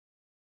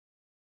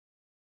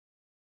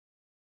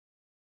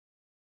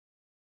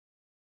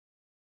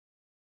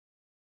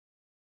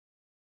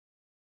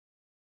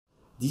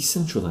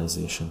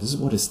Decentralization, this is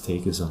what his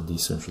take is on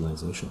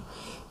decentralization.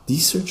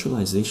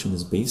 Decentralization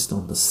is based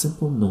on the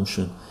simple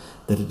notion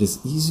that it is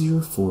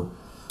easier for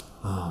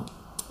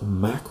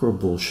macro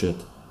bullshit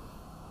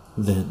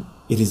than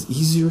it is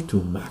easier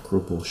to macro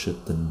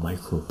bullshit than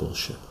micro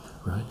bullshit,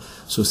 right?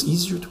 So it's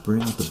easier to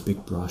bring up the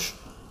big brush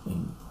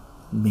and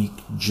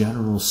make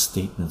general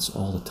statements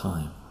all the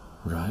time,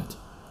 right?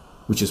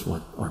 Which is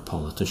what our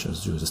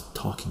politicians do, is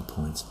talking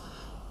points,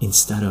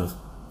 instead of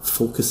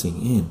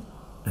focusing in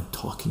and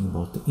talking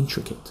about the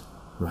intricate,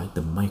 right?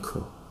 The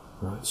micro,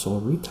 right? So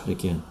I'll read that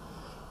again.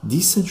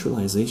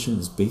 Decentralization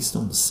is based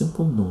on the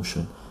simple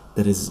notion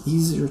that it is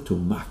easier to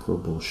macro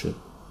bullshit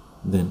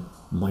than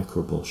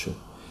micro bullshit.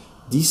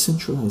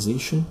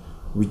 Decentralization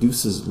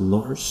reduces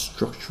large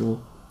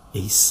structural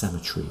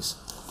asymmetries.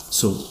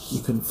 So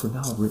you can, for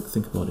now,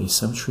 think about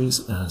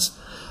asymmetries as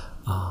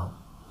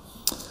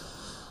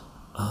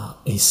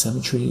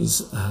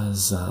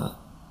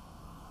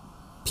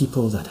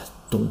people that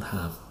don't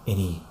have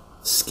any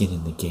skin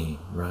in the game,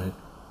 right?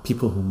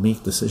 People who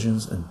make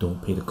decisions and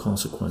don't pay the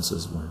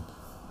consequences when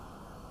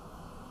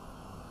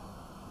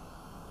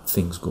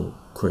things go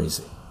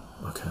crazy.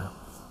 Okay,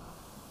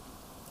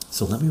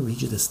 so let me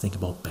read you this thing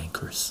about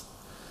bankers.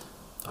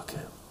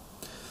 Okay,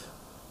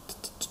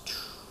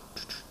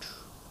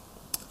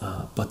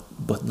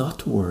 but not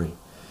to worry.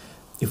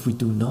 If we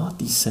do not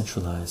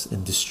decentralize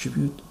and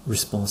distribute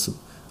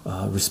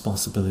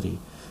responsibility,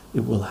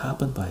 it will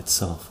happen by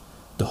itself,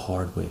 the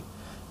hard way.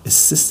 A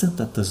system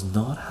that does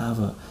not have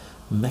a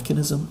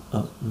mechanism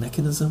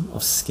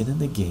of skin in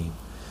the game,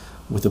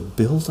 with a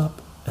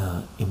build-up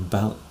of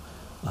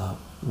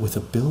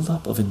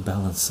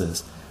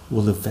imbalances,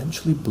 will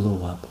eventually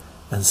blow up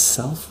and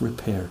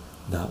self-repair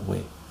that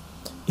way,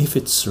 if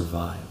it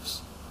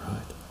survives,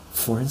 right?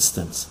 For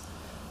instance,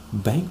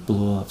 bank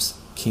blow-ups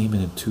came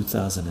in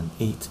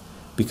 2008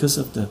 because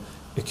of the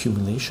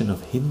accumulation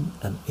of hidden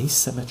and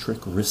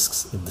asymmetric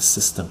risks in the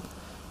system.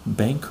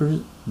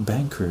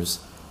 Bankers,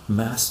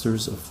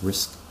 masters of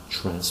risk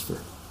transfer.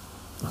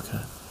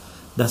 Okay,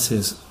 that's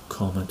his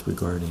comment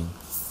regarding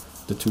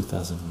the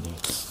 2008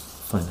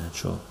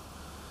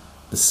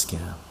 the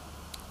scam.